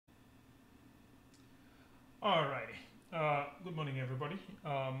Alrighty. Good morning, everybody.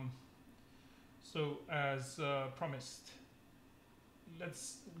 So, as promised,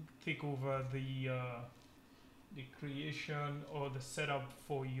 let's take over the creation or the setup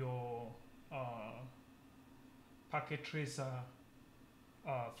for your uh, packet tracer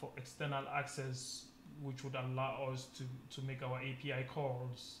for external access, which would allow us to make our API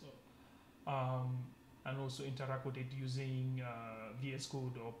calls um, and also interact with it using VS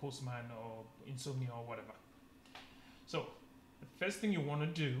Code or Postman or Insomnia or whatever. So the first thing you want to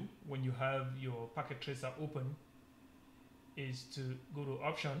do when you have your packet tracer open is to go to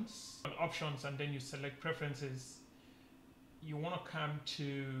options, and then you select preferences. You want to come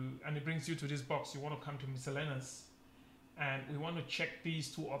to, and it brings you to this box. You want to come to miscellaneous, and we want to check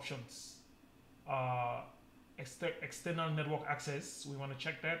these two options. External network access, we want to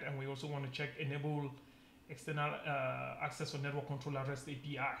check that, and we also want to check enable external access or network controller REST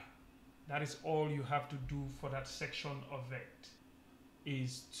API. That is all you have to do for that section of it,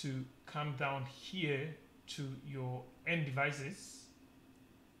 is to come down here to your end devices,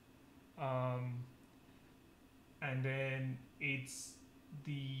 and then it's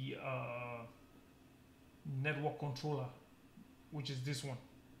the network controller, which is this one.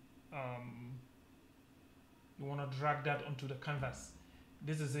 You want to drag that onto the canvas.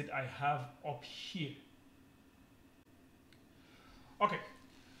 This is it I have up here. Okay,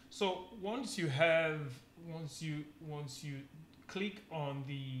 so once you click on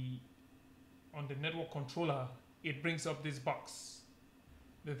the network controller, it brings up this box.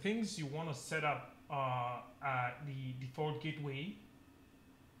 The things you want to set up are the default gateway,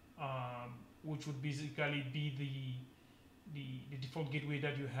 which would basically be the default gateway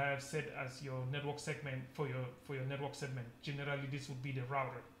that you have set as your network segment for your network segment. Generally, this would be the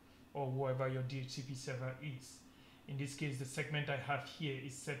router or wherever your DHCP server is. In this case, the segment I have here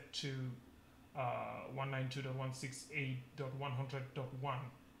is set to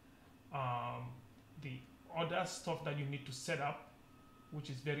 192.168.100.1. The other stuff that you need to set up, which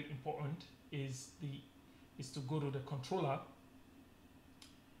is very important, is to go to the controller,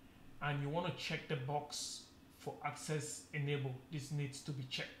 and you want to check the box for access enable. This needs to be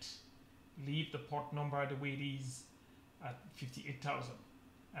checked. Leave the port number the way it is at 58,000,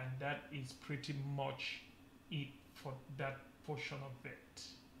 and that is pretty much it for that portion of it.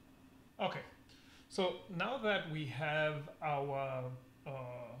 Okay, so now that we have our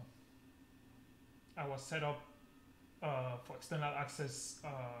setup for external access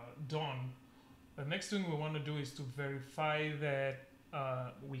done, the next thing we want to do is to verify that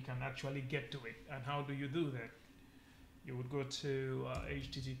we can actually get to it. And how do you do that? You would go to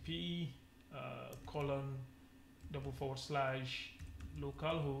http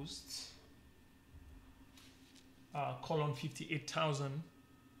 :/localhost colon 58,000,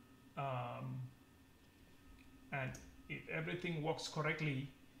 and if everything works correctly,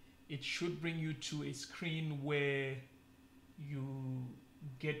 it should bring you to a screen where you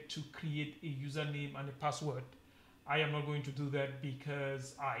get to create a username and a password. I am not going to do that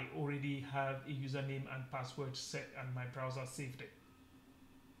because I already have a username and password set and my browser saved it.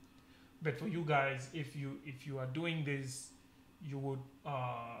 But for you guys, if you are doing this, you would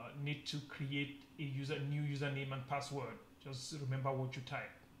need to create a new username and password. Just remember what you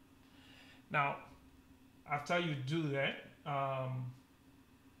type. Now, after you do that,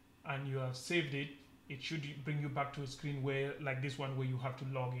 and you have saved it, it should bring you back to a screen where, like this one, where you have to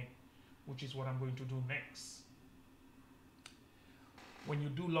log in, which is what I'm going to do next. When you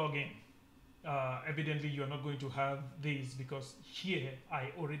do log in, evidently you're not going to have this, because here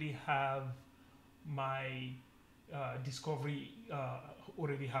I already have my discovery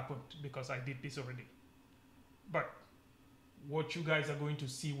already happened, because I did this already. But what you guys are going to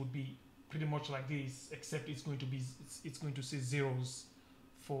see would be pretty much like this, except it's going to say zeros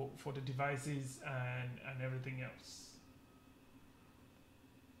for the devices and everything else,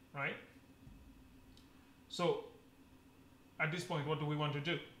 right? So at this point, what do we want to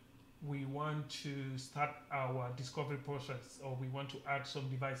do? We want to start our discovery process, or we want to add some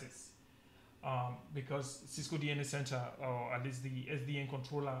devices, because Cisco DNS Center, or at least the SDN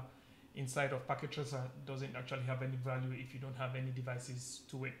controller inside of packet tracer, doesn't actually have any value if you don't have any devices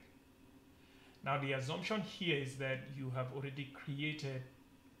to it. Now, the assumption here is that you have already created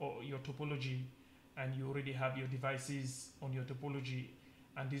your topology, and you already have your devices on your topology,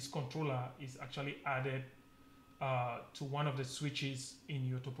 and this controller is actually added to one of the switches in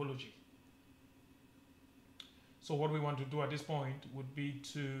your topology. So what we want to do at this point would be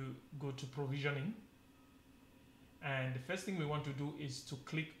to go to provisioning, and the first thing we want to do is to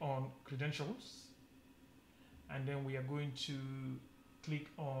click on credentials, and then we are going to click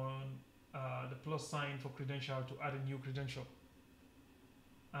on the plus sign for credential to add a new credential.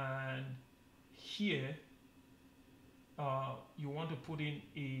 And here you want to put in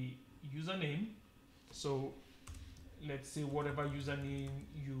a username. So let's say whatever username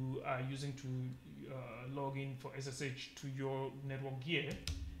you are using to log in for SSH to your network gear,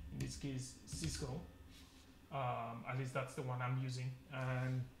 in this case Cisco, at least that's the one I'm using,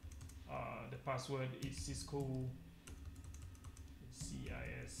 and the password is Cisco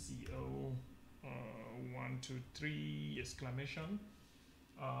CISCO 123 exclamation.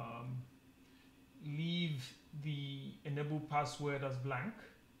 Leave the enable password as blank,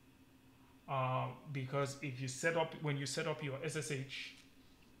 because if you set up, when you set up your SSH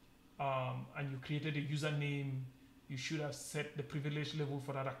and you created a username, you should have set the privilege level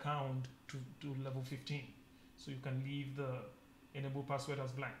for that account to level 15. So you can leave the enable password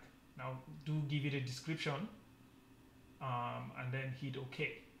as blank. Now do give it a description and then hit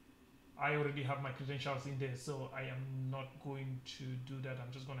OK. I already have my credentials in there, so I am not going to do that.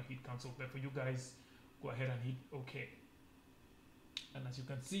 I'm just going to hit cancel. But for you guys, go ahead and hit OK. And as you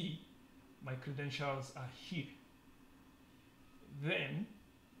can see, my credentials are here. Then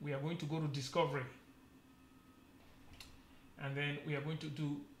we are going to go to discovery. And then we are going to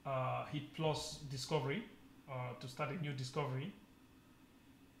do hit plus discovery to start a new discovery.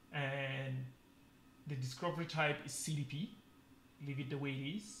 And the discovery type is CDP. Leave it the way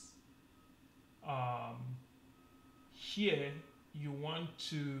it is. Here you want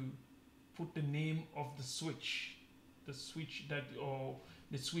to put the name of the switch that, or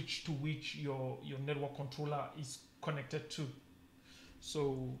the switch to which your network controller is connected to.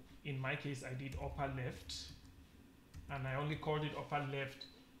 So in my case, I did upper left, and I only called it upper left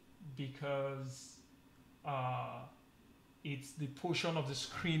because it's the portion of the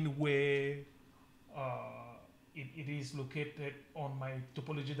screen where it is located on my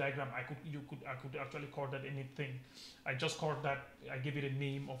topology diagram. I could actually call that anything. I just called that, I gave it a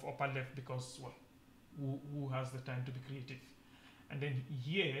name of upper left because, well, who has the time to be creative? And then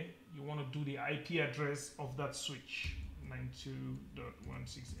here you want to do the IP address of that switch,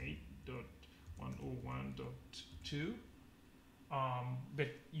 92.168.101.2. But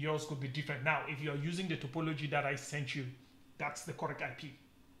yours could be different. Now, if you are using the topology that I sent you, that's the correct IP.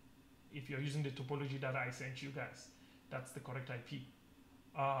 If you're using the topology that I sent you guys, that's the correct IP.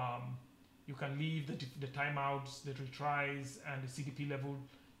 You can leave the timeouts, the retries, and the CDP level.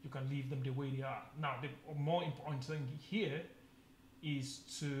 You can leave them the way they are. Now, the more important thing here is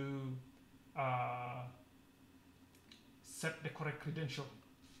to set the correct credential.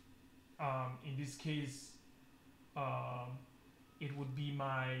 In this case, it would be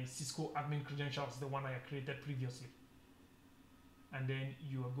my Cisco admin credentials, the one I created previously. And then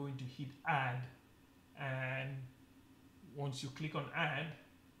you are going to hit add, and once you click on add,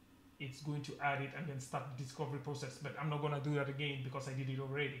 it's going to add it and then start the discovery process. But I'm not going to do that again because I did it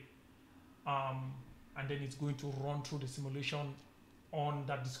already. And then it's going to run through the simulation on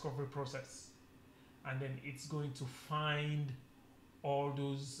that discovery process, and then it's going to find all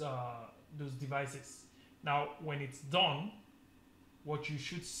those devices. Now when it's done, what you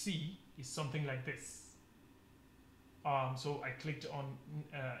should see is something like this. So I clicked on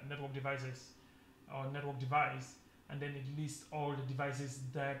network devices or network device, and then it lists all the devices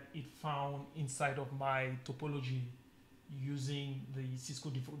that it found inside of my topology using the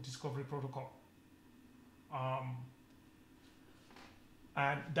Cisco discovery protocol.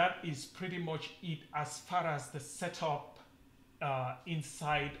 And that is pretty much it as far as the setup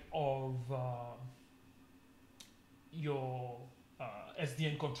inside of your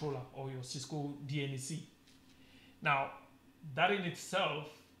SDN controller or your Cisco DNEC. Now, that in itself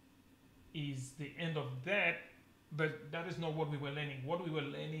is the end of that, but that is not what we were learning. What we were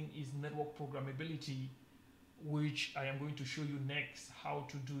learning is network programmability, which I am going to show you next how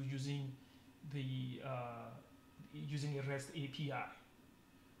to do using the using a REST API.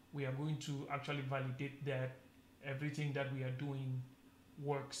 We are going to actually validate that everything that we are doing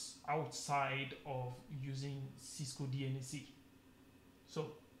works outside of using Cisco DNEC.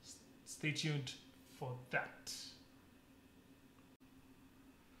 So stay tuned for that.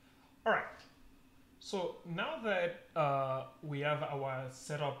 All right. So now that we have our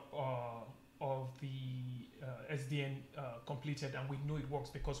setup of the SDN completed, and we know it works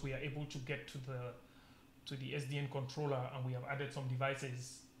because we are able to get to the SDN controller, and we have added some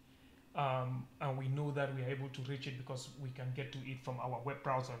devices, and we know that we are able to reach it because we can get to it from our web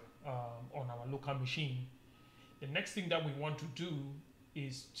browser on our local machine. The next thing that we want to do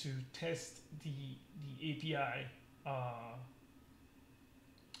is to test the API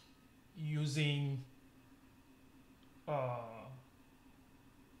using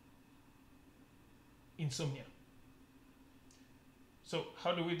Insomnia. So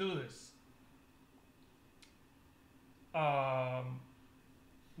how do we do this?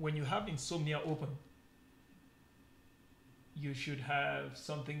 When you have Insomnia open, you should have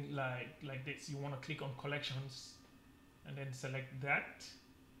something like this. You want to click on collections and then select that.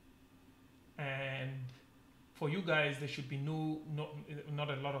 And for you guys, there should be not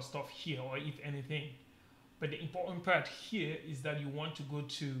a lot of stuff here, or if anything. But the important part here is that you want to go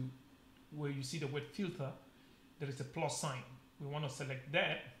to where you see the word filter. There is a plus sign. We want to select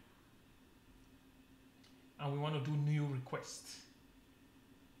that, and we want to do new request,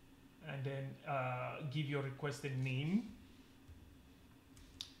 and then give your request a name.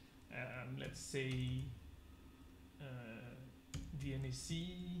 Let's say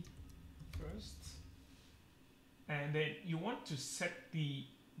DNAC first, and then you want to set the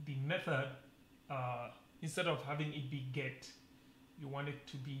method, instead of having it be get, you want it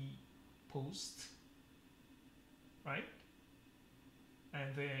to be post, right?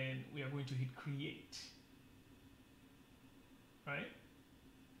 And then we are going to hit create, right?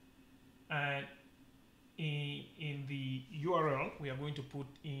 And in the URL, we are going to put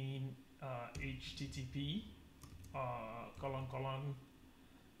in HTTP colon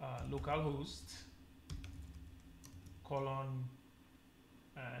localhost colon,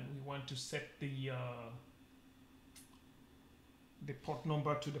 and we want to set the port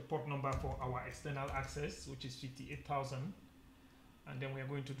number to the port number for our external access, which is 58,000, and then we are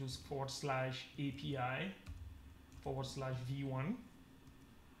going to do /API /v1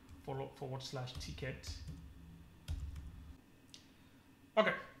 /ticket.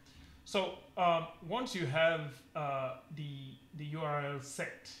 Okay, so once you have the URL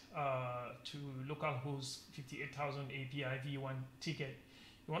set to localhost 58,000 API v1 ticket,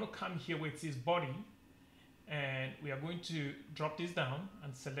 you want to come here where it says body, and we are going to drop this down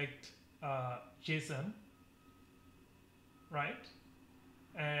and select JSON, right?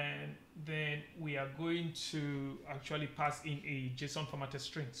 And then we are going to actually pass in a JSON formatted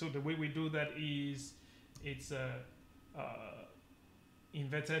string. So the way we do that is it's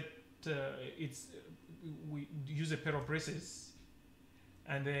inverted. We use a pair of braces,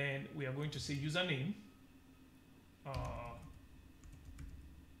 and then we are going to say username,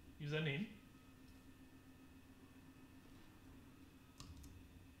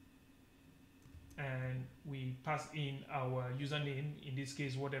 and we pass in our username, in this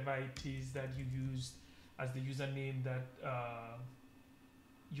case whatever it is that you used as the username that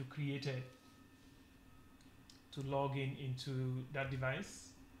you created to log in into that device,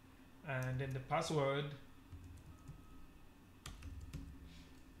 and then the password,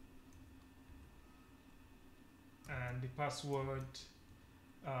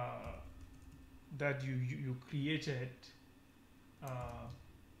 that you created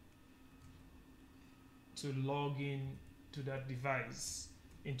to log in to that device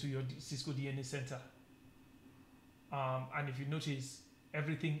into your Cisco DNA Center. And if you notice,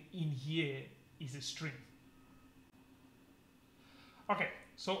 everything in here is a string. Okay,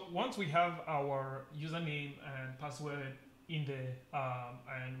 so once we have our username and password in there,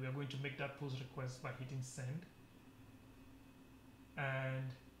 and we are going to make that post request by hitting send.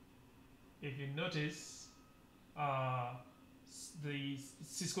 And if you notice, the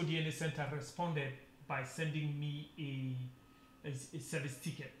Cisco DNA Center responded by sending me a service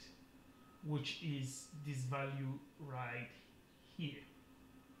ticket, which is this value right here.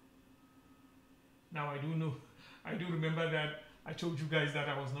 Now I do remember that I told you guys that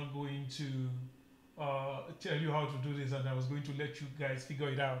I was not going to tell you how to do this, and I was going to let you guys figure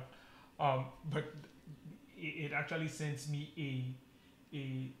it out. But it actually sends me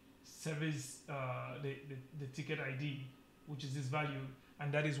a service, the ticket ID, which is this value,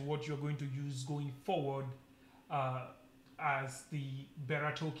 and that is what you're going to use going forward as the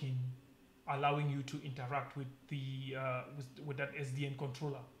bearer token, allowing you to interact with the with that SDN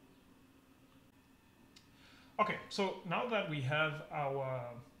controller. Okay, so now that we have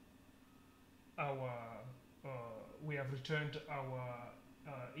we have returned our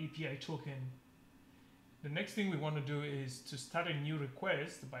API token, the next thing we want to do is to start a new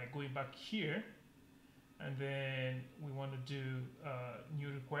request by going back here, and then we want to do new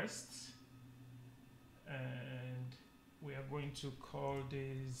requests, and we are going to call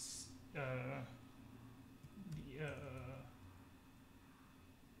this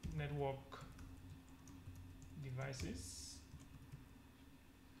network devices,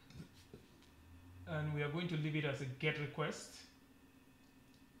 and we are going to leave it as a get request,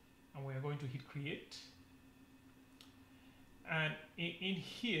 and we are going to hit create. And in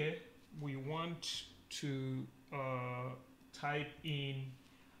here we want to type in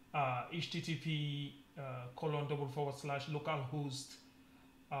HTTP colon double forward slash localhost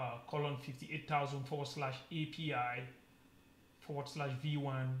colon 58,000 forward slash API forward slash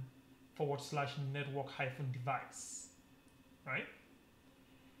v1 forward slash network hyphen device, right?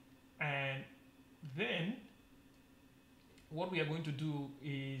 And then what we are going to do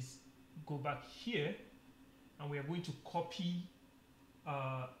is go back here, and we are going to copy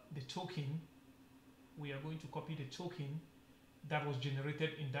the token. We are going to copy the token that was generated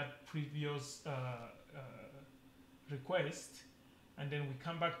in that previous request, and then we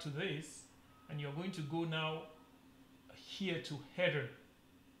come back to this, and you're going to go now here to header,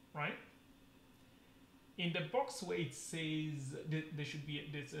 right? In the box where it says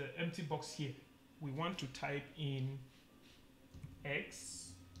there's an empty box here, we want to type in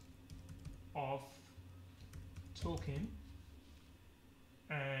X of token,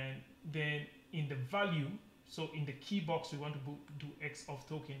 and then in the value, so in the key box we want to do X of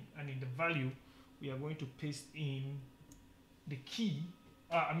token, and in the value we are going to paste in the key.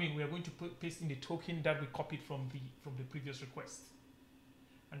 We are going to paste in the token that we copied from the previous request,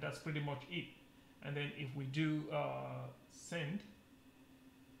 and that's pretty much it. And then if we do send,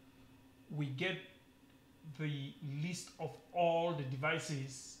 we get the list of all the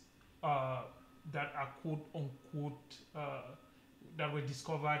devices that are quote unquote that were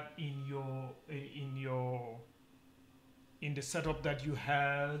discovered in the setup that you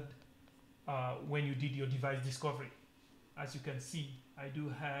had when you did your device discovery. As you can see, I do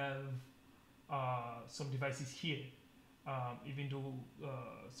have some devices here, even though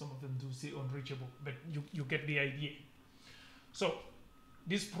some of them do say unreachable, but you get the idea. So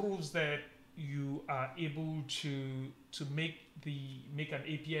this proves that you are able to make an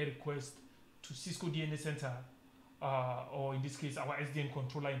API request to Cisco DNA Center, or in this case our SDN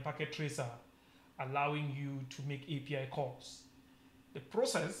controller in Packet Tracer, allowing you to make API calls. The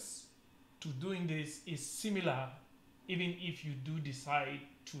process to doing this is similar, even if you do decide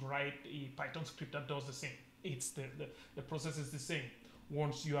to write a Python script that does the same. It's the process is the same.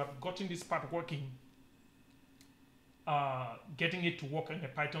 Once you have gotten this part working, getting it to work in a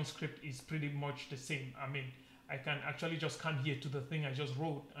Python script is pretty much the same. I mean, I can actually just come here to the thing I just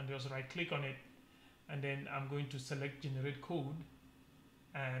wrote and just right click on it, and then I'm going to select generate code,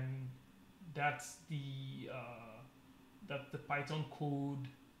 and that's the Python code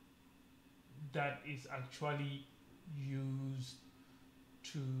that is actually used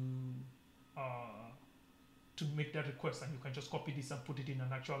to make that request, and you can just copy this and put it in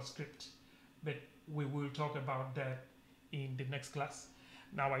an actual script. But we will talk about that in the next class.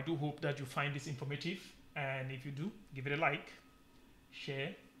 Now, I do hope that you find this informative, and if you do, give it a like,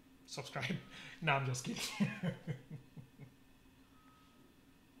 share, subscribe. No, I'm just kidding.